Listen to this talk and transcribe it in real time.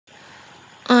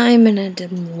I'm in a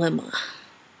dilemma.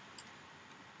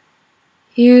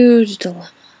 Huge dilemma.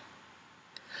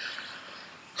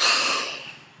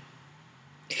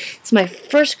 It's my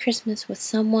first Christmas with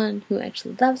someone who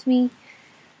actually loves me.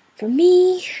 For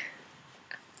me,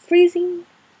 I'm freezing.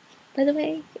 By the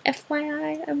way,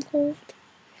 FYI, I'm cold.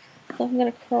 So I'm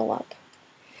gonna curl up.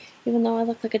 Even though I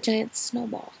look like a giant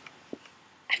snowball.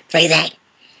 I'm freezing.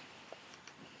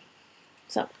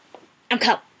 So, I'm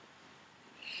cold.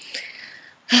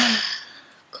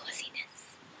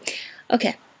 Coziness.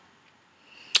 Okay.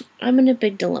 I'm in a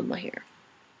big dilemma here.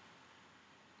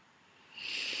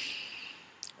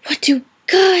 What do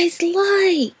guys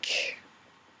like?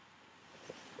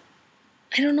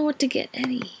 I don't know what to get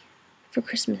Eddie for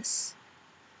Christmas.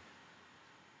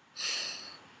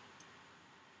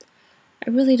 I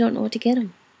really don't know what to get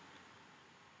him.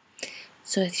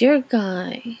 So if you're a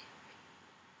guy,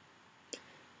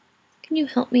 can you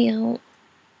help me out?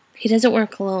 He doesn't wear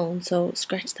cologne, so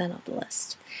scratch that off the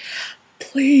list.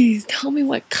 Please tell me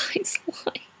what guys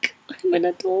like. I'm in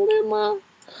a dilemma.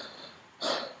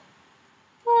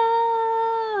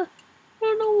 I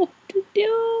don't know what to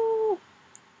do.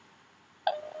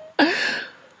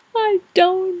 I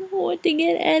don't know what to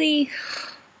get Eddie.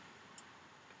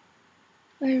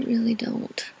 I really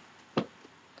don't.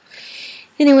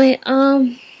 Anyway,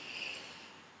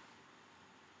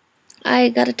 I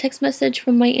got a text message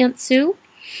from my Aunt Sue.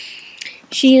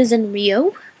 She is in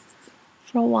Rio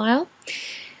for a while.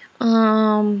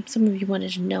 Some of you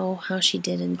wanted to know how she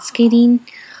did in skating.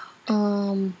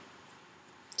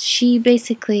 She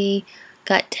basically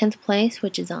got 10th place,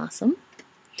 which is awesome.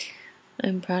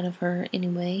 I'm proud of her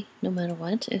anyway, no matter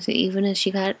what. Even if she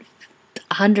got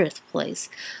 100th place,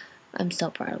 I'm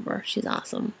still proud of her. She's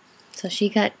awesome. So she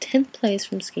got 10th place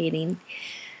from skating.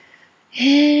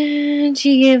 And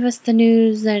she gave us the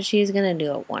news that she's going to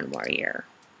do it one more year.